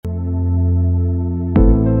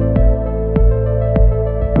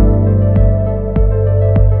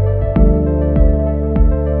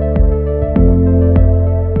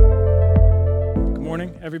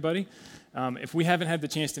everybody. If we haven't had the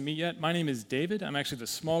chance to meet yet, my name is David. I'm actually the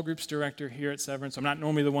small groups director here at Severance. I'm not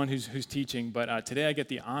normally the one who's teaching, but today I get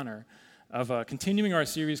the honor of continuing our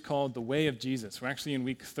series called The Way of Jesus. We're actually in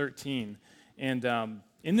week 13. And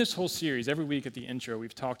in this whole series, every week at the intro,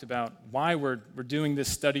 we've talked about why we're doing this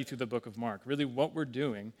study through the book of Mark. Really, what we're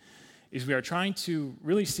doing is we are trying to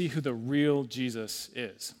really see who the real Jesus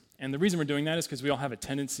is. And the reason we're doing that is because we all have a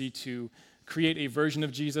tendency to create a version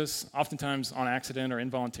of Jesus, oftentimes on accident or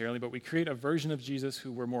involuntarily, but we create a version of Jesus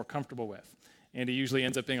who we're more comfortable with. And he usually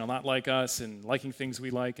ends up being a lot like us and liking things we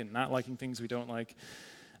like and not liking things we don't like.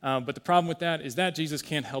 But the problem with that is that Jesus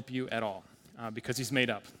can't help you at all because he's made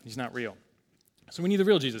up. He's not real. So we need the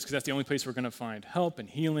real Jesus because that's the only place we're going to find help and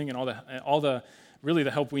healing and all the really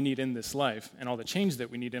the help we need in this life and all the change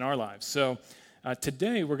that we need in our lives. So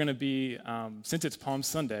today we're going to be, since it's Palm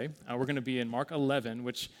Sunday, we're going to be in Mark 11,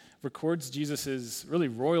 which records Jesus' really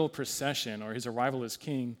royal procession or his arrival as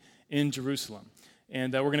king in Jerusalem.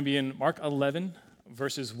 And we're going to be in Mark 11,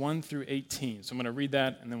 verses 1 through 18. So I'm going to read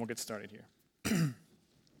that, and then we'll get started here.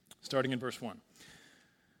 Starting in verse 1.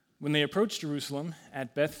 When they approached Jerusalem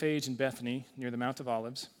at Bethphage and Bethany, near the Mount of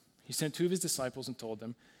Olives, he sent two of his disciples and told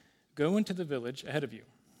them, "Go into the village ahead of you.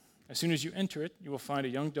 As soon as you enter it, you will find a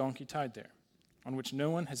young donkey tied there, on which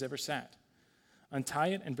no one has ever sat. Untie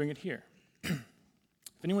it and bring it here.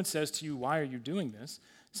 If anyone says to you, 'Why are you doing this?'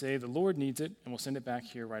 say, 'The Lord needs it, and we'll send it back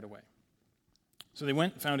here right away.'" So they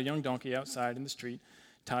went and found a young donkey outside in the street,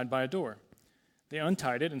 tied by a door. They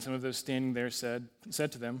untied it, and some of those standing there said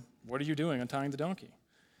to them, "What are you doing untying the donkey?"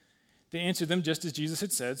 They answered them just as Jesus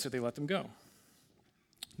had said, so they let them go.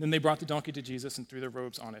 Then they brought the donkey to Jesus and threw their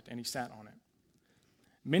robes on it, and he sat on it.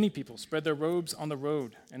 Many people spread their robes on the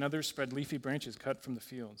road, and others spread leafy branches cut from the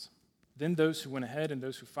fields. Then those who went ahead and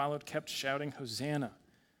those who followed kept shouting, "Hosanna!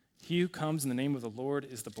 He who comes in the name of the Lord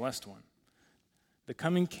is the blessed one. The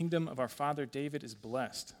coming kingdom of our father David is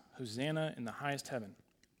blessed. Hosanna in the highest heaven."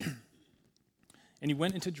 And he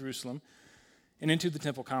went into Jerusalem and into the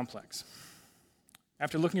temple complex.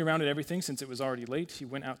 After looking around at everything, since it was already late, he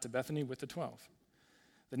went out to Bethany with the 12.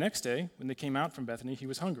 The next day, when they came out from Bethany, he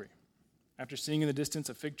was hungry. After seeing in the distance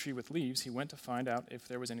a fig tree with leaves, he went to find out if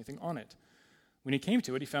there was anything on it. When he came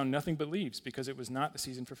to it, he found nothing but leaves, because it was not the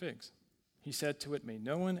season for figs. He said to it, "May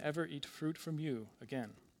no one ever eat fruit from you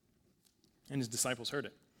again." And his disciples heard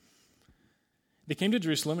it. They came to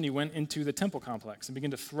Jerusalem, and he went into the temple complex and began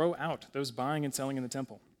to throw out those buying and selling in the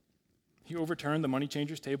temple. He overturned the money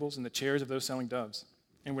changers' tables and the chairs of those selling doves,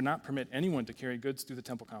 and would not permit anyone to carry goods through the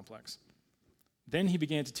temple complex. Then he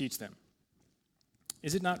began to teach them,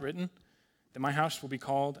 "Is it not written that my house will be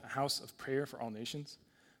called a house of prayer for all nations?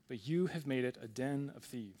 But you have made it a den of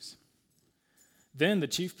thieves." Then the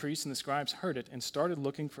chief priests and the scribes heard it and started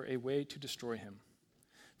looking for a way to destroy him,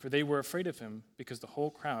 for they were afraid of him because the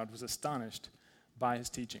whole crowd was astonished by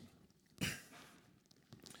his teaching.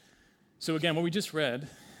 So again, what we just read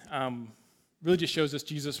really just shows us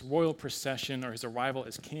Jesus' royal procession or his arrival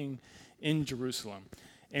as king in Jerusalem.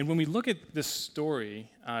 And when we look at this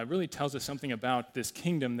story, it really tells us something about this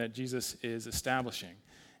kingdom that Jesus is establishing.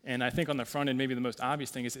 And I think on the front end, maybe the most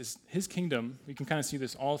obvious thing is his kingdom, we can kind of see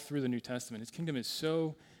this all through the New Testament, his kingdom is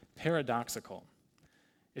so paradoxical.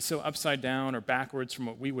 It's so upside down or backwards from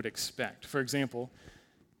what we would expect. For example,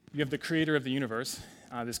 you have the creator of the universe,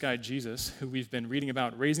 this guy Jesus, who we've been reading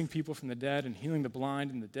about raising people from the dead and healing the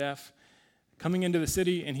blind and the deaf, coming into the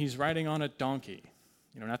city, and he's riding on a donkey.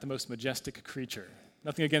 Not the most majestic creature.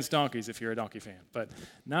 Nothing against donkeys if you're a donkey fan, but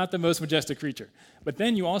not the most majestic creature. But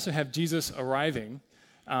then you also have Jesus arriving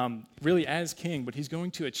really as king, but he's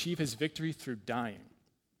going to achieve his victory through dying.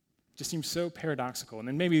 It just seems so paradoxical. And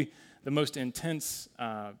then maybe the most intense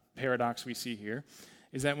paradox we see here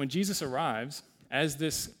is that when Jesus arrives as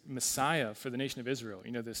this Messiah for the nation of Israel,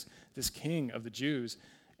 this king of the Jews,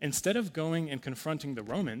 instead of going and confronting the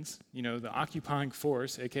Romans, the occupying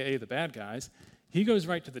force, aka the bad guys, he goes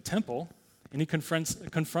right to the temple and he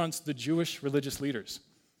confronts the Jewish religious leaders.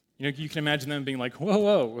 You can imagine them being like,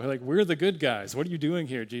 whoa, we're the good guys. What are you doing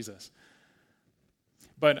here, Jesus?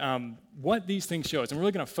 But what these things show us, and we're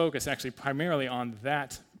really going to focus actually primarily on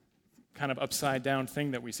that kind of upside down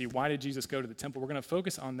thing that we see. Why did Jesus go to the temple? We're going to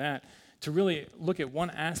focus on that to really look at one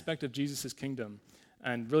aspect of Jesus' kingdom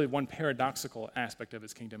and really one paradoxical aspect of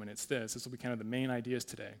his kingdom, and it's this. This will be kind of the main ideas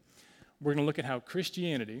today. We're going to look at how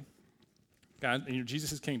Christianity,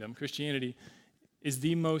 Jesus' kingdom, Christianity, is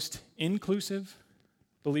the most inclusive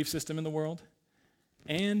belief system in the world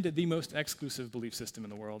and the most exclusive belief system in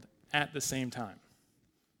the world at the same time.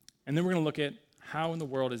 And then we're going to look at how in the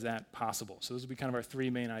world is that possible. So those will be kind of our three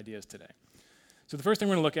main ideas today. So the first thing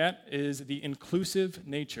we're going to look at is the inclusive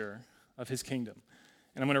nature of his kingdom.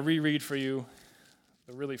 And I'm going to reread for you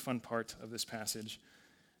the really fun part of this passage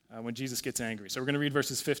when Jesus gets angry. So we're going to read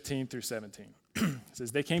verses 15 through 17. It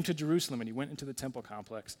says, "They came to Jerusalem, and he went into the temple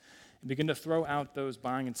complex and began to throw out those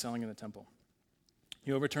buying and selling in the temple.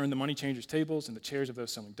 He overturned the money changers' tables and the chairs of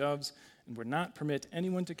those selling doves, and would not permit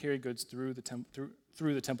anyone to carry goods through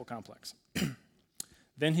the temple complex.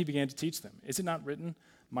 Then he began to teach them, 'Is it not written,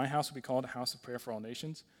 my house will be called a house of prayer for all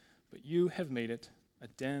nations? But you have made it a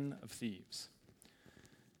den of thieves.'"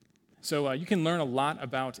 So you can learn a lot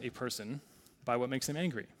about a person by what makes them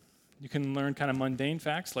angry. You can learn kind of mundane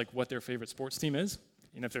facts like what their favorite sports team is.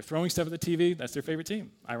 And if they're throwing stuff at the TV, that's their favorite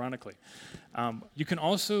team, ironically. You can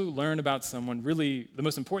also learn about someone, really the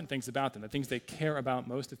most important things about them, the things they care about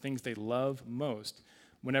most, the things they love most.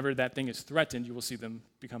 Whenever that thing is threatened, you will see them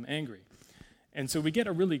become angry. And so we get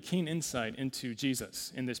a really keen insight into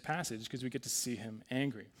Jesus in this passage because we get to see him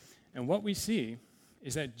angry. And what we see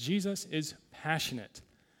is that Jesus is passionate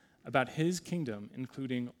about his kingdom,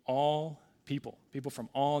 including all people from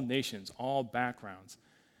all nations, all backgrounds,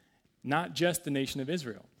 not just the nation of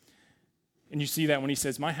Israel. And you see that when he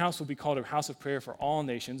says, "My house will be called a house of prayer for all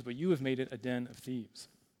nations, but you have made it a den of thieves."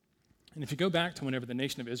 And if you go back to whenever the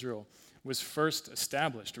nation of Israel was first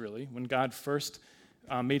established, really, when God first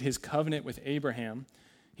made his covenant with Abraham,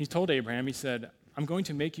 he told Abraham, he said, "I'm going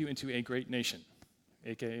to make you into a great nation,"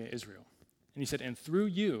 aka Israel. And he said, "And through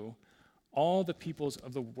you, all the peoples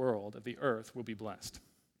of the world, of the earth, will be blessed."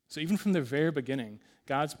 So even from the very beginning,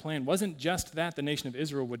 God's plan wasn't just that the nation of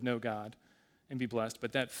Israel would know God and be blessed,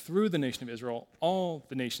 but that through the nation of Israel, all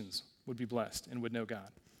the nations would be blessed and would know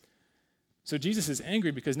God. So Jesus is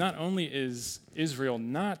angry because not only is Israel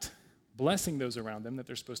not blessing those around them that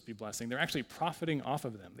they're supposed to be blessing, they're actually profiting off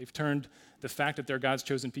of them. They've turned the fact that they're God's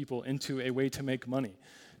chosen people into a way to make money.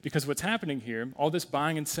 Because what's happening here, all this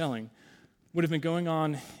buying and selling, would have been going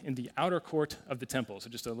on in the outer court of the temple. So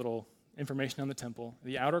just a little information on the temple.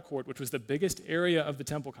 The outer court, which was the biggest area of the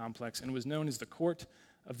temple complex and was known as the court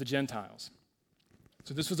of the Gentiles.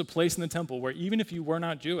 So this was a place in the temple where even if you were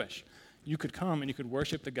not Jewish, you could come and you could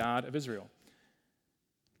worship the God of Israel.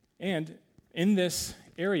 And in this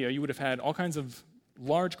area, you would have had all kinds of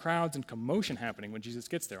large crowds and commotion happening when Jesus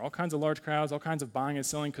gets there. All kinds of large crowds, all kinds of buying and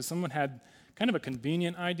selling, because someone had kind of a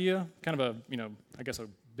convenient idea, kind of a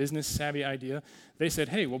business savvy idea. They said,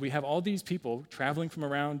 "Hey, well, we have all these people traveling from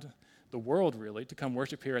around the world, really, to come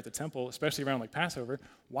worship here at the temple, especially around like Passover.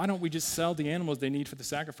 Why don't we just sell the animals they need for the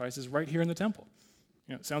sacrifices right here in the temple?"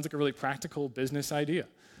 It sounds like a really practical business idea.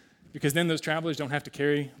 Because then those travelers don't have to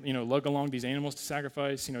carry, lug along these animals to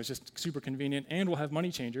sacrifice. It's just super convenient. And we'll have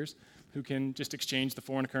money changers who can just exchange the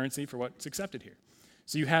foreign currency for what's accepted here.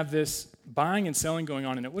 So you have this buying and selling going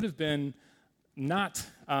on, and it would have been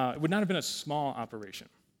it would not have been a small operation.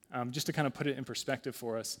 Just to kind of put it in perspective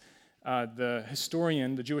for us,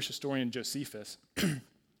 the Jewish historian Josephus,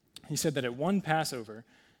 he said that at one Passover,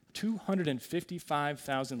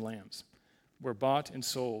 255,000 lambs were bought and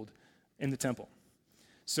sold in the temple.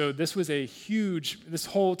 So this was this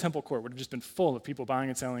whole temple court would have just been full of people buying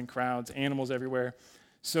and selling, crowds, animals everywhere.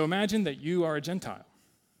 So imagine that you are a Gentile,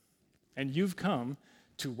 and you've come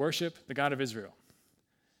to worship the God of Israel.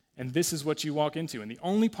 And this is what you walk into. And the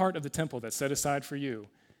only part of the temple that's set aside for you,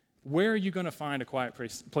 where are you going to find a quiet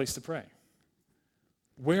place to pray?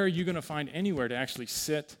 Where are you going to find anywhere to actually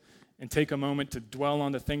sit and take a moment to dwell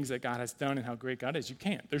on the things that God has done and how great God is? You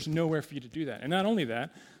can't. There's nowhere for you to do that. And not only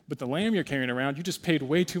that, but the lamb you're carrying around, you just paid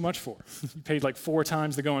way too much for. You paid like 4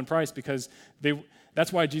 times the going price because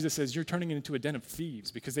that's why Jesus says you're turning it into a den of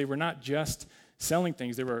thieves, because they were not just selling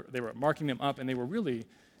things, they were marking them up, and they were really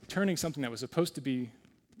turning something that was supposed to be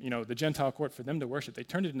the Gentile court for them to worship. They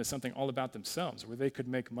turned it into something all about themselves, where they could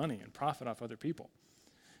make money and profit off other people.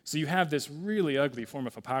 So you have this really ugly form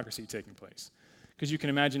of hypocrisy taking place. Because you can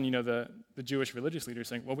imagine, the Jewish religious leaders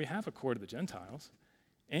saying, well, we have a court of the Gentiles,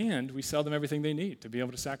 and we sell them everything they need to be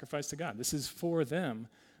able to sacrifice to God. This is for them.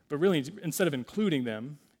 But really, instead of including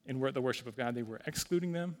them in the worship of God, they were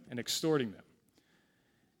excluding them and extorting them.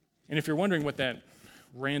 And if you're wondering what that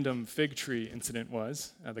random fig tree incident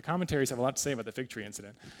was, the commentaries have a lot to say about the fig tree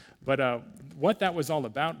incident. But what that was all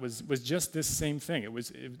about was just this same thing.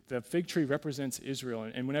 The fig tree represents Israel,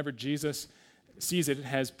 and whenever Jesus sees it, it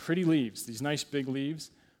has pretty leaves, these nice big leaves,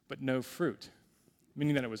 but no fruit,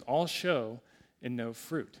 meaning that it was all show and no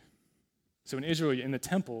fruit. So in Israel, in the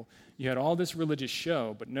temple, you had all this religious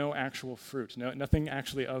show, but no actual fruit, nothing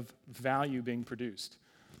actually of value being produced.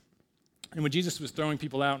 And when Jesus was throwing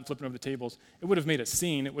people out and flipping over the tables, it would have made a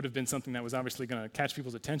scene. It would have been something that was obviously going to catch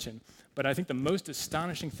people's attention. But I think the most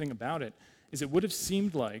astonishing thing about it is it would have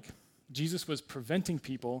seemed like Jesus was preventing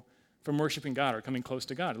people from worshiping God or coming close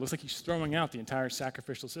to God. It looks like he's throwing out the entire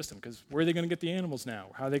sacrificial system, because where are they going to get the animals now?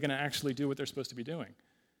 How are they going to actually do what they're supposed to be doing?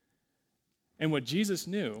 And what Jesus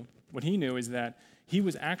knew, what he knew is that he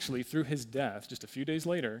was actually, through his death, just a few days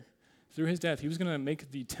later, through his death, he was going to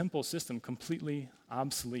make the temple system completely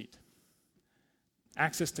obsolete.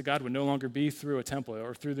 Access to God would no longer be through a temple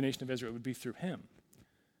or through the nation of Israel. It would be through him.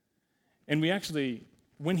 And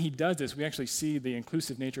when he does this, we actually see the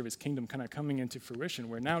inclusive nature of his kingdom kind of coming into fruition,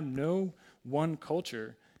 where now no one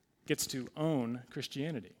culture gets to own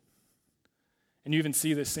Christianity. And you even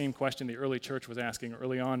see this same question the early church was asking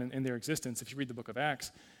early on in their existence. If you read the book of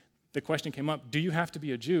Acts, the question came up, do you have to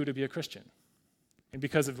be a Jew to be a Christian? And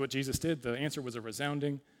because of what Jesus did, the answer was a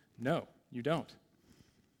resounding no, you don't.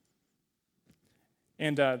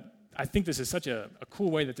 And I think this is such a cool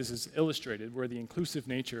way that this is illustrated, where the inclusive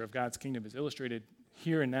nature of God's kingdom is illustrated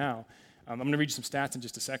here and now. I'm going to read you some stats in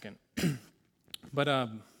just a second. But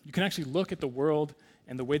you can actually look at the world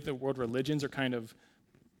and the way that the world religions are kind of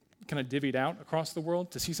divvied out across the world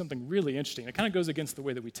to see something really interesting. It kind of goes against the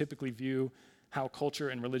way that we typically view how culture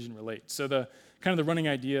and religion relate. So the running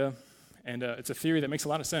idea, and it's a theory that makes a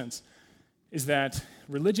lot of sense, is that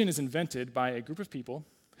religion is invented by a group of people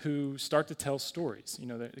who start to tell stories.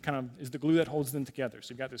 That it kind of is the glue that holds them together.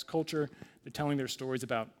 So you've got this culture, they're telling their stories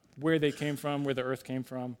about where they came from, where the earth came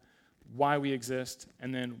from, why we exist,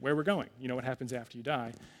 and then where we're going, what happens after you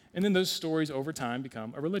die. And then those stories over time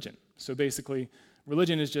become a religion. So basically,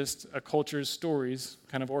 religion is just a culture's stories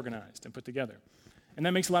kind of organized and put together. And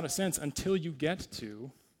that makes a lot of sense until you get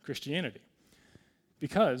to Christianity.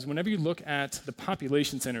 Because whenever you look at the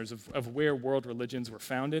population centers of where world religions were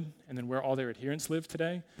founded and then where all their adherents live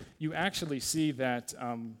today, you actually see that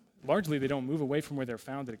largely they don't move away from where they're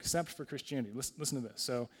founded except for Christianity. Listen to this.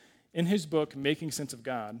 So in his book, Making Sense of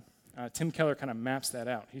God, Tim Keller kind of maps that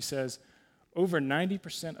out. He says, over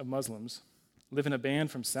 90% of Muslims live in a band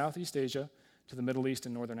from Southeast Asia to the Middle East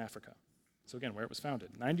and Northern Africa. So again, where it was founded,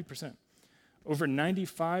 90%. Over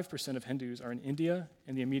 95% of Hindus are in India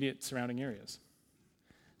and the immediate surrounding areas.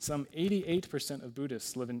 Some 88% of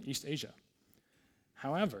Buddhists live in East Asia.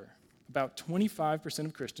 However, about 25%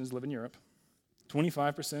 of Christians live in Europe,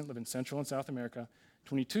 25% live in Central and South America,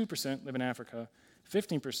 22% live in Africa,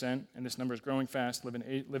 15%, and this number is growing fast, live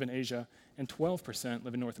in Asia, and 12%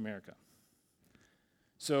 live in North America.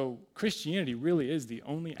 So Christianity really is the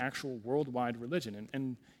only actual worldwide religion.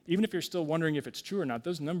 And even if you're still wondering if it's true or not,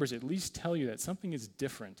 those numbers at least tell you that something is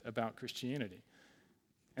different about Christianity.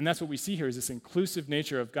 And that's what we see here, is this inclusive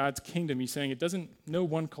nature of God's kingdom. He's saying no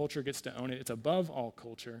one culture gets to own it. It's above all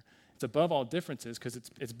culture. It's above all differences because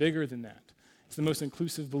it's bigger than that. It's the most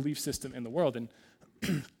inclusive belief system in the world. And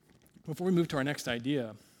before we move to our next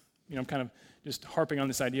idea, I'm kind of just harping on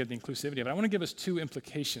this idea of the inclusivity of it. I want to give us two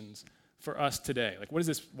implications for us today.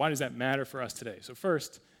 Why does that matter for us today? So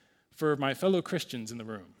first, for my fellow Christians in the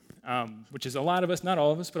room, which is a lot of us, not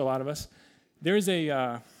all of us, but a lot of us, there is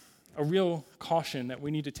a real caution that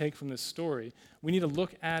we need to take from this story. We need to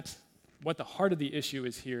look at what the heart of the issue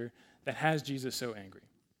is here that has Jesus so angry.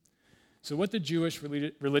 So what the Jewish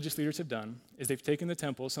religious leaders have done is they've taken the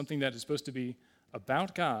temple, something that is supposed to be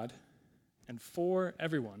about God and for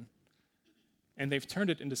everyone, and they've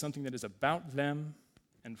turned it into something that is about them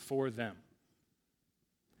and for them.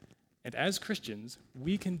 And as Christians,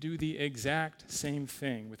 we can do the exact same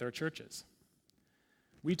thing with our churches.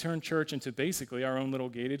 We turn church into basically our own little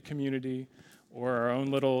gated community or our own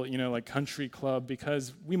little, country club,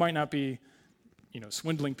 because we might not be,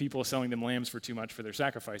 swindling people, selling them lambs for too much for their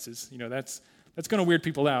sacrifices. That's going to weird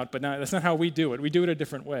people out, but that's not how we do it. We do it a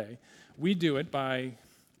different way. We do it by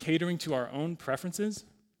catering to our own preferences,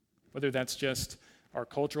 whether that's just our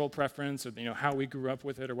cultural preference or how we grew up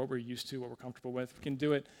with it or what we're used to, what we're comfortable with. We can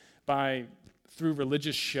do it through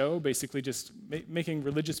religious show, basically just making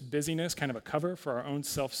religious busyness kind of a cover for our own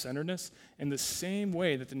self-centeredness in the same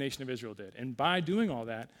way that the nation of Israel did. And by doing all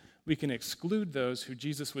that, we can exclude those who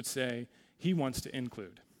Jesus would say he wants to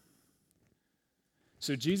include.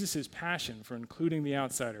 So Jesus' passion for including the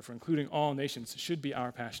outsider, for including all nations, should be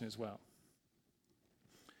our passion as well.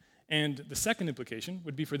 And the second implication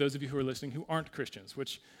would be for those of you who are listening who aren't Christians,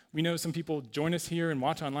 which we know some people join us here and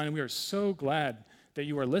watch online, and we are so glad that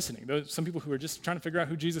you are listening. Some people who are just trying to figure out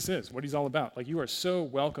who Jesus is, what he's all about. You are so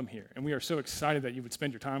welcome here, and we are so excited that you would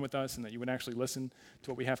spend your time with us and that you would actually listen to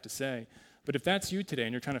what we have to say. But if that's you today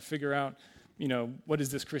and you're trying to figure out, what is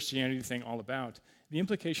this Christianity thing all about, the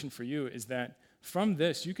implication for you is that from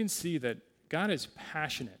this, you can see that God is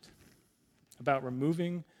passionate about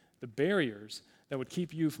removing the barriers that would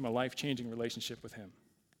keep you from a life-changing relationship with him.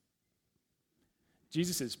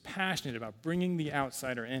 Jesus is passionate about bringing the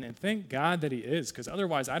outsider in, and thank God that he is, because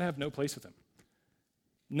otherwise I'd have no place with him.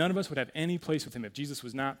 None of us would have any place with him if Jesus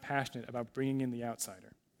was not passionate about bringing in the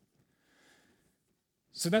outsider.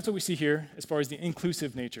 So that's what we see here as far as the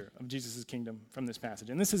inclusive nature of Jesus' kingdom from this passage.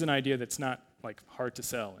 And this is an idea that's not like hard to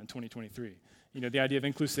sell in 2023. The idea of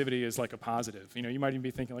inclusivity is like a positive. You might even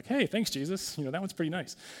be thinking like, hey, thanks, Jesus. That one's pretty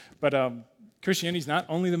nice. But Christianity is not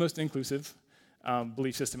only the most inclusive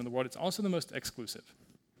belief system in the world, it's also the most exclusive.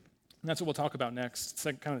 And that's what we'll talk about next.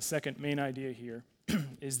 Kind of the second main idea here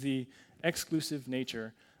is the exclusive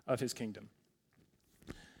nature of his kingdom.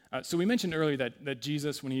 So we mentioned earlier that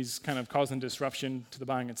Jesus, when he's kind of causing disruption to the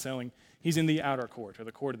buying and selling, he's in the outer court, or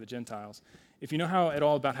the court of the Gentiles. If you know at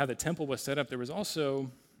all about how the temple was set up, there was also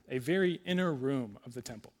a very inner room of the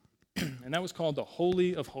temple, and that was called the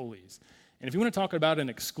Holy of Holies. And if you want to talk about an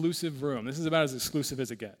exclusive room, this is about as exclusive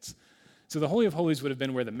as it gets. So the Holy of Holies would have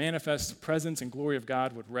been where the manifest presence and glory of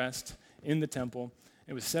God would rest in the temple.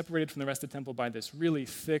 It was separated from the rest of the temple by this really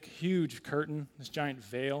thick, huge curtain, this giant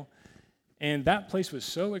veil. And that place was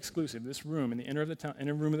so exclusive, this room in the inner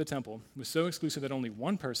room of the temple was so exclusive that only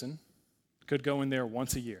one person could go in there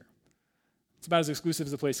once a year. It's about as exclusive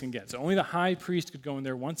as the place can get. So only the high priest could go in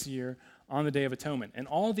there once a year on the Day of Atonement. And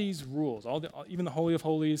all these rules, even the Holy of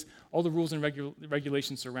Holies, all the rules and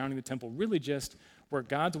regulations surrounding the temple really just were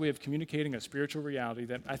God's way of communicating a spiritual reality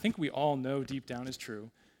that I think we all know deep down is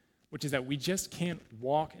true, which is that we just can't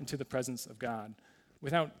walk into the presence of God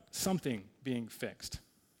without something being fixed.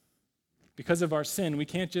 Because of our sin, we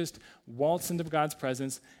can't just waltz into God's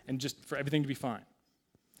presence and just for everything to be fine.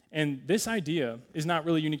 And this idea is not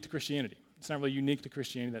really unique to Christianity. It's not really unique to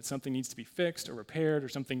Christianity that something needs to be fixed or repaired or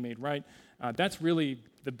something made right. That's really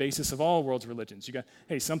the basis of all world's religions. You got,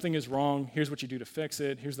 hey, something is wrong. Here's what you do to fix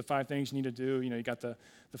it. Here's the 5 things you need to do. You got the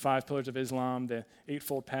 5 pillars of Islam, the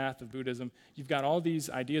 8-fold path of Buddhism. You've got all these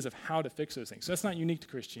ideas of how to fix those things. So that's not unique to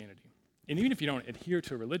Christianity. And even if you don't adhere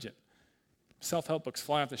to a religion, self-help books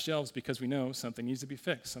fly off the shelves because we know something needs to be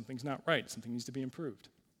fixed. Something's not right. Something needs to be improved.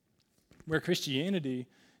 Where Christianity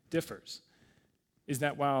differs is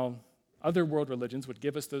that while other world religions would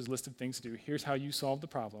give us those list of things to do, here's how you solve the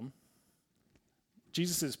problem,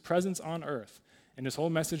 Jesus' presence on earth and his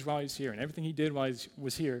whole message while he's here and everything he did while he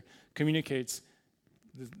was here communicates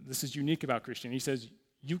this is unique about Christianity. He says,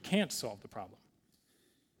 you can't solve the problem.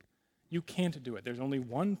 You can't do it. There's only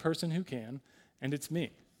one person who can, and it's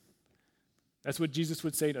me. That's what Jesus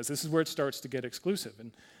would say to us. This is where it starts to get exclusive.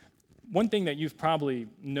 And one thing that you've probably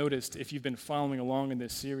noticed if you've been following along in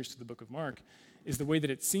this series to the book of Mark is the way that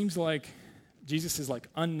it seems like Jesus is like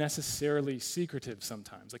unnecessarily secretive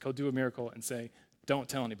sometimes. Like he'll do a miracle and say, don't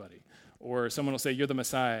tell anybody. Or someone will say, you're the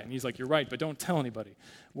Messiah. And he's like, you're right, but don't tell anybody.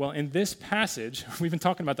 Well, in this passage, we've been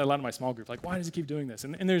talking about that a lot in my small group. Like, why does he keep doing this?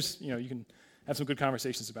 And there's, you can have some good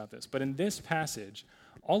conversations about this. But in this passage,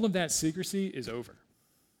 all of that secrecy is over.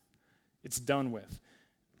 It's done with.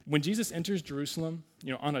 When Jesus enters Jerusalem,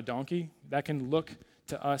 on a donkey, that can look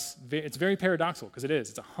to us, it's very paradoxical because it is.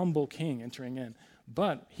 It's a humble king entering in.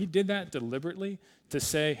 But he did that deliberately to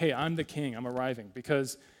say, hey, I'm the king, I'm arriving.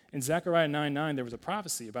 Because in Zechariah 9:9, there was a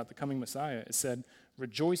prophecy about the coming Messiah. It said,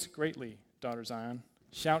 rejoice greatly, daughter Zion.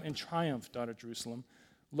 Shout in triumph, daughter Jerusalem.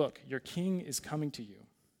 Look, your king is coming to you.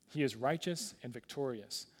 He is righteous and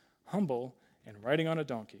victorious, humble and riding on a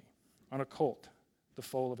donkey, on a colt, the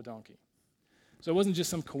foal of a donkey. So it wasn't just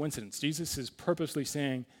some coincidence. Jesus is purposely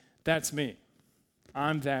saying, that's me.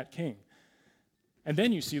 I'm that king. And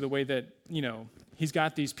then you see the way that, he's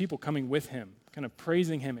got these people coming with him, kind of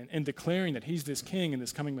praising him and declaring that he's this king and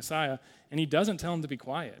this coming Messiah, and he doesn't tell them to be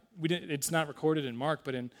quiet. It's not recorded in Mark,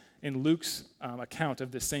 but in Luke's account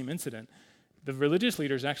of this same incident, the religious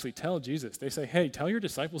leaders actually tell Jesus, they say, hey, tell your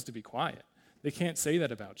disciples to be quiet. They can't say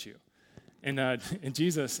that about you. And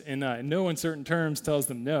Jesus, in no uncertain terms, tells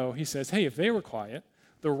them no. He says, hey, if they were quiet,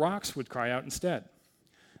 the rocks would cry out instead.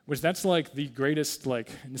 Which that's like the greatest,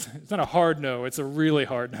 it's not a hard no, it's a really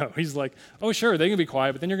hard no. He's like, oh, sure, they can be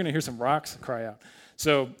quiet, but then you're going to hear some rocks cry out.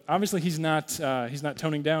 So obviously he's not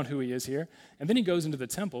toning down who he is here. And then he goes into the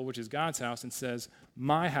temple, which is God's house, and says,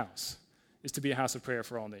 my house is to be a house of prayer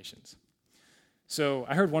for all nations. So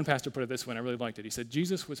I heard one pastor put it this way, and I really liked it. He said,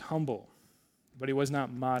 Jesus was humble, but he was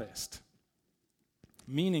not modest.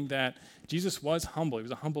 Meaning that Jesus was humble. He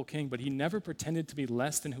was a humble king, but he never pretended to be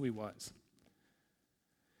less than who he was.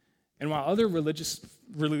 And while other religious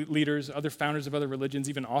leaders, other founders of other religions,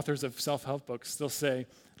 even authors of self-help books still say,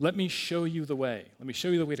 let me show you the way. Let me show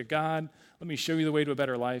you the way to God. Let me show you the way to a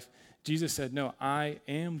better life. Jesus said, no, I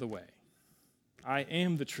am the way. I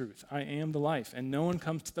am the truth. I am the life. And no one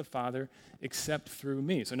comes to the Father except through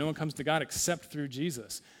me. So no one comes to God except through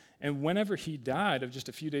Jesus. And whenever he died, of just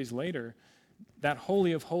a few days later, that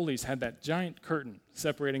Holy of Holies had that giant curtain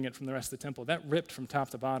separating it from the rest of the temple. That ripped from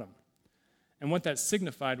top to bottom. And what that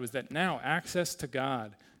signified was that now access to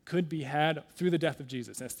God could be had through the death of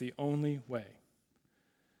Jesus. That's the only way.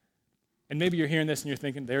 And maybe you're hearing this and you're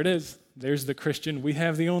thinking, there it is. There's the Christian, we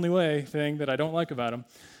have the only way thing that I don't like about him.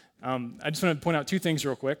 I just want to point out two things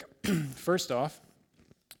real quick. First off,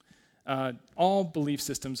 all belief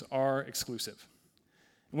systems are exclusive.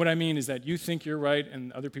 And what I mean is that you think you're right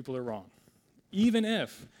and other people are wrong. Even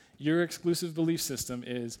if your exclusive belief system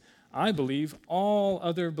is, I believe all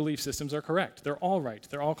other belief systems are correct. They're all right.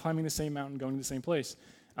 They're all climbing the same mountain, going to the same place.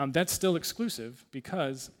 That's still exclusive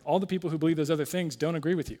because all the people who believe those other things don't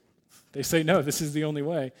agree with you. They say, no, this is the only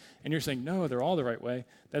way. And you're saying, no, they're all the right way.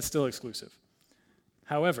 That's still exclusive.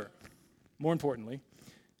 However, more importantly,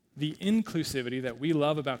 the inclusivity that we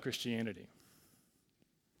love about Christianity,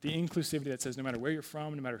 the inclusivity that says no matter where you're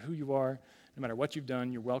from, no matter who you are, no matter what you've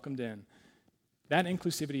done, you're welcomed in, that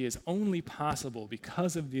inclusivity is only possible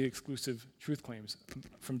because of the exclusive truth claims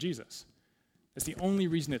from Jesus. That's the only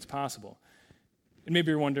reason it's possible. And maybe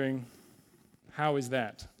you're wondering, how is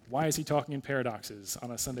that? Why is he talking in paradoxes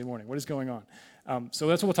on a Sunday morning? What is going on? So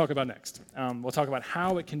that's what we'll talk about next. We'll talk about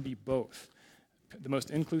how it can be both, the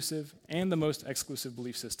most inclusive and the most exclusive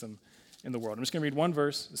belief system in the world. I'm just going to read one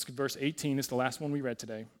verse. This is verse 18. It's the last one we read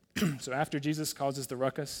today. So after Jesus causes the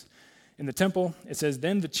ruckus in the temple, it says,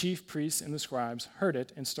 then the chief priests and the scribes heard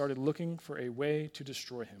it and started looking for a way to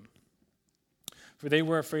destroy him. For they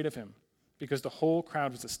were afraid of him, because the whole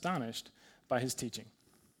crowd was astonished by his teaching.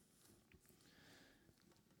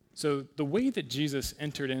 So the way that Jesus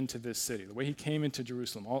entered into this city, the way he came into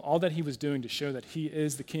Jerusalem, all that he was doing to show that he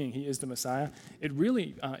is the king, he is the Messiah, it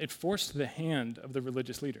really it forced the hand of the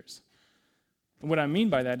religious leaders. And what I mean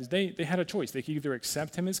by that is they had a choice. They could either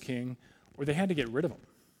accept him as king or they had to get rid of him.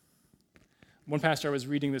 One pastor I was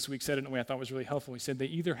reading this week said it in a way I thought was really helpful. He said they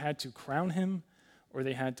either had to crown him or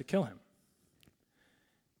they had to kill him.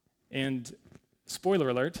 And spoiler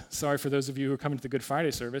alert, sorry for those of you who are coming to the Good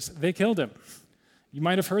Friday service, they killed him. You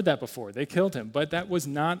might have heard that before. They killed him, but that was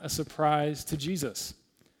not a surprise to Jesus.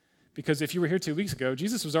 Because if you were here 2 weeks ago,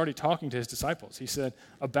 Jesus was already talking to his disciples. He said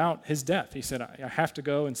about his death. He said, I have to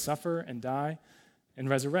go and suffer and die and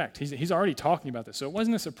resurrect. He's already talking about this. So it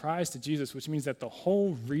wasn't a surprise to Jesus, which means that the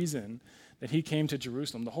whole reason that he came to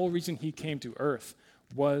Jerusalem, the whole reason he came to earth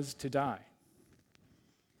was to die.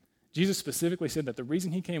 Jesus specifically said that the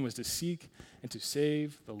reason he came was to seek and to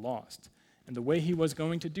save the lost. And the way he was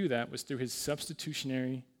going to do that was through his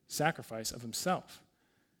substitutionary sacrifice of himself,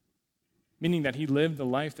 meaning that he lived the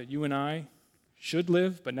life that you and I should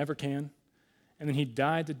live but never can, and then he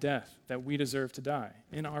died the death that we deserve to die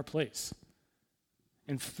in our place.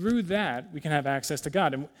 And through that, we can have access to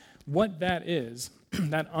God. And what that is,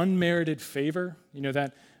 that unmerited favor,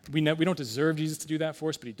 that we don't deserve Jesus to do that for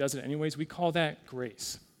us, but he does it anyways, we call that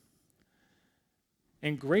grace.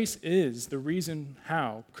 And grace is the reason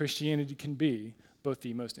how Christianity can be both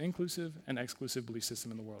the most inclusive and exclusive belief system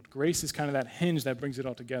in the world. Grace is kind of that hinge that brings it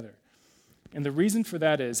all together. And the reason for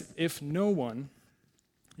that is if no one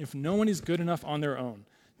is good enough on their own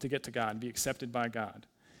to get to God, be accepted by God,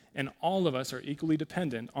 and all of us are equally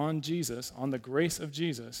dependent on Jesus, on the grace of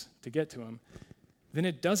Jesus to get to him, then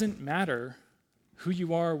it doesn't matter who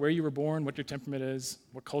you are, where you were born, what your temperament is,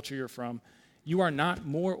 what culture you're from. You are not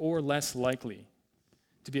more or less likely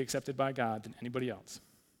to be accepted by God than anybody else.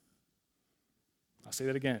 I'll say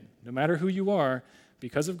that again. No matter who you are,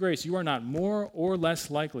 because of grace, you are not more or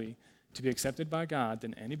less likely to be accepted by God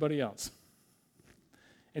than anybody else.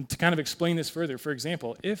 And to kind of explain this further, for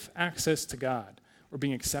example, if access to God or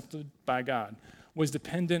being accepted by God was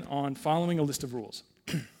dependent on following a list of rules,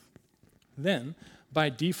 then by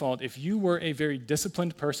default, if you were a very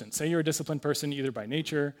disciplined person, say you're a disciplined person either by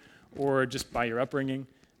nature or just by your upbringing,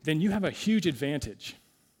 then you have a huge advantage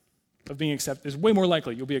of being accepted. It's way more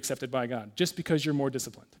likely you'll be accepted by God just because you're more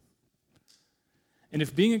disciplined. And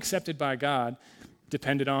if being accepted by God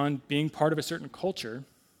depended on being part of a certain culture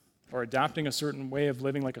or adopting a certain way of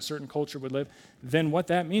living like a certain culture would live, then what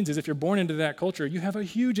that means is if you're born into that culture, you have a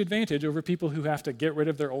huge advantage over people who have to get rid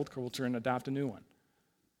of their old culture and adopt a new one.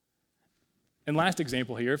 And last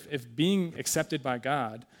example here, if being accepted by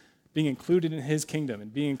God, being included in his kingdom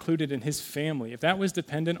and being included in his family, if that was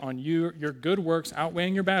dependent on your good works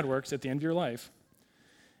outweighing your bad works at the end of your life,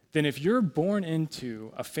 then if you're born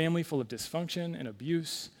into a family full of dysfunction and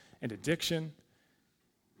abuse and addiction,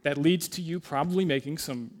 that leads to you probably making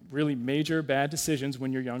some really major bad decisions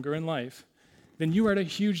when you're younger in life, then you are at a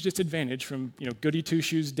huge disadvantage from, goody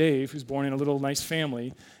two-shoes Dave, who's born in a little nice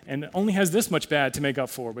family and only has this much bad to make up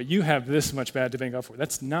for, but you have this much bad to make up for.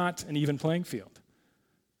 That's not an even playing field.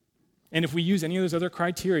 And if we use any of those other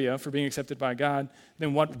criteria for being accepted by God,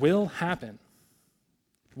 then what will happen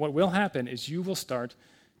is you will start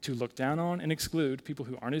to look down on and exclude people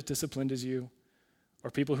who aren't as disciplined as you, or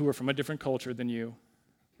people who are from a different culture than you,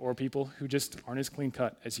 or people who just aren't as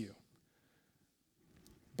clean-cut as you.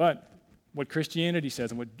 But what Christianity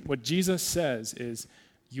says and what Jesus says is,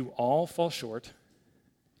 you all fall short,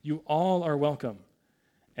 you all are welcome,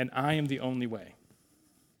 and I am the only way.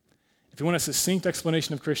 If you want a succinct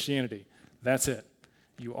explanation of Christianity, that's it.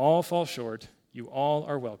 You all fall short, you all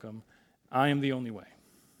are welcome, I am the only way.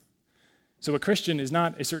 So a Christian is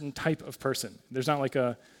not a certain type of person. There's not like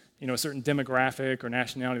a certain demographic or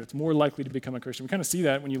nationality that's more likely to become a Christian. We kind of see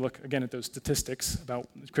that when you look, again, at those statistics about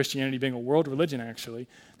Christianity being a world religion, actually.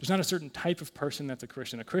 There's not a certain type of person that's a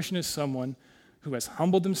Christian. A Christian is someone who has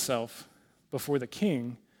humbled himself before the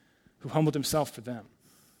King who humbled himself for them.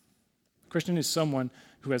 A Christian is someone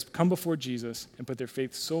who has come before Jesus and put their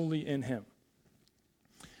faith solely in him.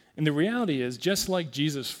 And the reality is, just like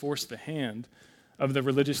Jesus forced the hand of the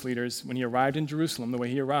religious leaders when he arrived in Jerusalem the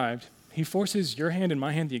way he arrived, he forces your hand and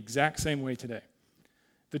my hand the exact same way today.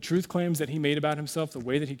 The truth claims that he made about himself, the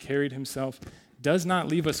way that he carried himself, does not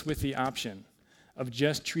leave us with the option of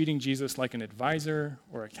just treating Jesus like an advisor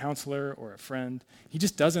or a counselor or a friend. He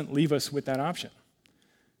just doesn't leave us with that option.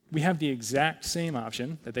 We have the exact same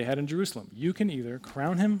option that they had in Jerusalem. You can either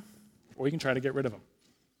crown him or you can try to get rid of him.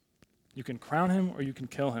 You can crown him or you can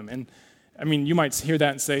kill him. And you might hear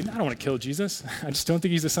that and say, I don't want to kill Jesus. I just don't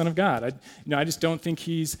think he's the Son of God. I just don't think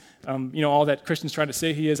he's, all that Christians try to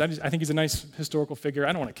say he is. I think he's a nice historical figure.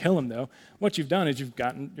 I don't want to kill him, though. What you've done is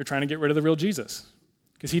you're trying to get rid of the real Jesus,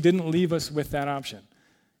 because he didn't leave us with that option.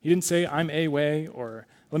 He didn't say, I'm a way, or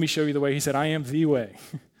let me show you the way. He said, I am the way.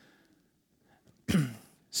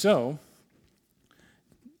 So,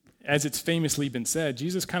 as it's famously been said,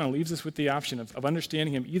 Jesus kind of leaves us with the option of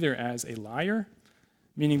understanding him either as a liar,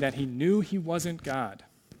 meaning that he knew he wasn't God.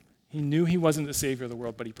 He knew he wasn't the Savior of the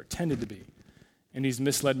world, but he pretended to be, and he's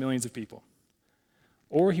misled millions of people.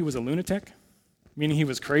 Or he was a lunatic, meaning he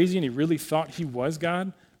was crazy and he really thought he was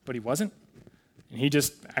God, but he wasn't, and he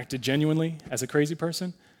just acted genuinely as a crazy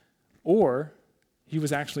person. Or he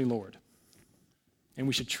was actually Lord, and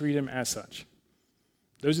we should treat him as such.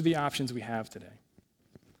 Those are the options we have today.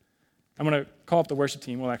 I'm going to call up the worship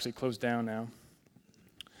team. We'll actually close down now.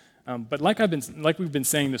 But like we've been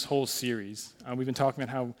saying this whole series, we've been talking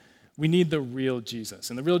about how we need the real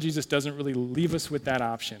Jesus. And the real Jesus doesn't really leave us with that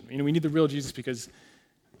option. We need the real Jesus because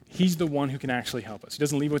he's the one who can actually help us. He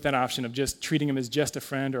doesn't leave with that option of just treating him as just a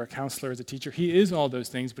friend or a counselor, as a teacher. He is all those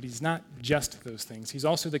things, but he's not just those things. He's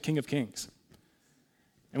also the King of Kings.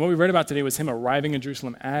 And what we read about today was him arriving in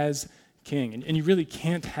Jerusalem as King. And you really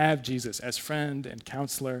can't have Jesus as friend and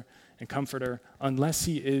counselor and comforter unless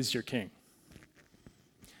he is your King.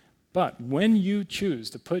 But when you choose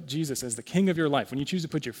to put Jesus as the King of your life, when you choose to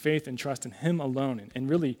put your faith and trust in him alone and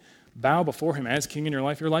really bow before him as King in your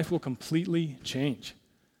life will completely change.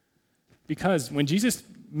 Because when Jesus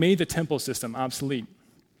made the temple system obsolete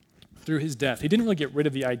through his death, he didn't really get rid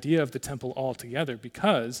of the idea of the temple altogether,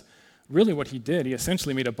 because really what he did, he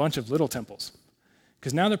essentially made a bunch of little temples.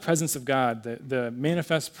 Because now the presence of God, the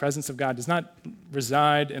manifest presence of God, does not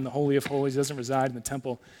reside in the Holy of Holies, doesn't reside in the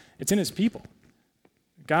temple. It's in his people.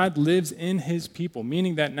 God lives in his people,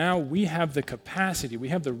 meaning that now we have the capacity, we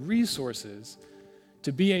have the resources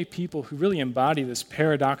to be a people who really embody this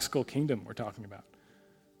paradoxical kingdom we're talking about.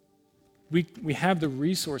 We have the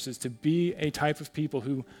resources to be a type of people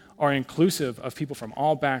who are inclusive of people from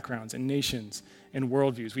all backgrounds and nations and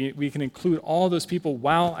worldviews. We can include all those people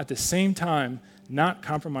while at the same time not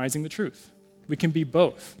compromising the truth. We can be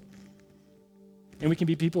both. And we can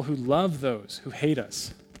be people who love those who hate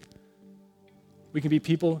us. We can be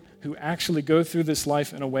people who actually go through this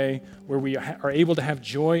life in a way where we are able to have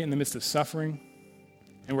joy in the midst of suffering,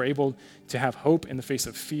 and we're able to have hope in the face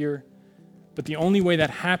of fear. But the only way that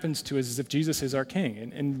happens to us is if Jesus is our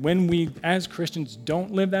King. And when we, as Christians,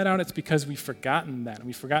 don't live that out, it's because we've forgotten that, and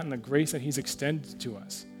we've forgotten the grace that he's extended to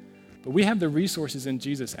us. But we have the resources in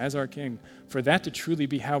Jesus as our King for that to truly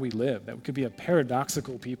be how we live, that we could be a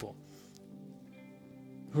paradoxical people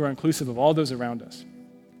who are inclusive of all those around us.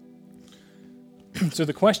 So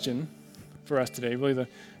the question for us today, really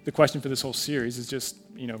the question for this whole series is just,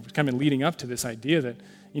 kind of leading up to this idea that,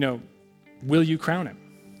 will you crown him?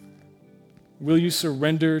 Will you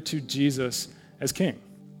surrender to Jesus as King?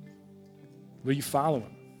 Will you follow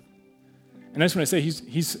him? And I just want to say,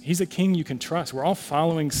 he's a King you can trust. We're all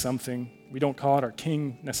following something We don't call it our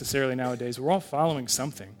king necessarily nowadays. We're all following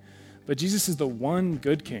something. But Jesus is the one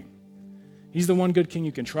good king. He's the one good king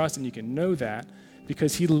you can trust, and you can know that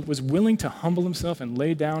because he was willing to humble himself and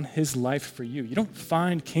lay down his life for you. You don't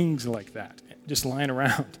find kings like that just lying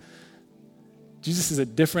around. Jesus is a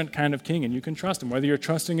different kind of king, and you can trust him. Whether you're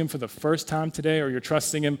trusting him for the first time today or you're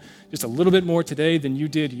trusting him just a little bit more today than you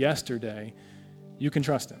did yesterday, you can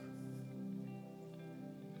trust him.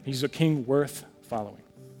 He's a king worth following.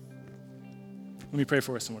 Let me pray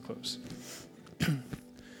for us and we'll close.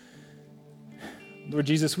 Lord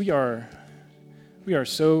Jesus, we are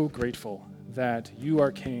so grateful that you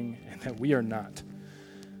are king and that we are not.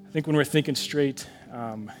 I think when we're thinking straight,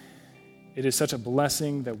 it is such a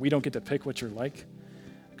blessing that we don't get to pick what you're like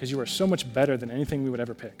because you are so much better than anything we would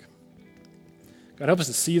ever pick. God, help us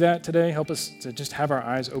to see that today. Help us to just have our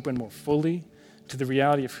eyes open more fully to the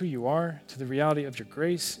reality of who you are, to the reality of your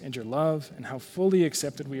grace and your love, and how fully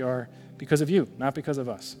accepted we are because of you, not because of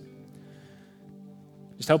us.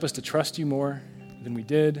 Just help us to trust you more than we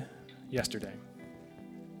did yesterday.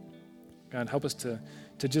 God, help us to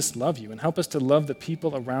just love you, and help us to love the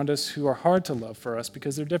people around us who are hard to love for us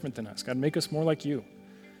because they're different than us. God, make us more like you.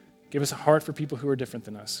 Give us a heart for people who are different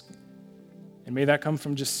than us. And may that come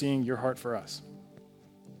from just seeing your heart for us.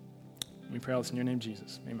 We pray all this in your name,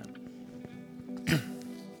 Jesus. Amen.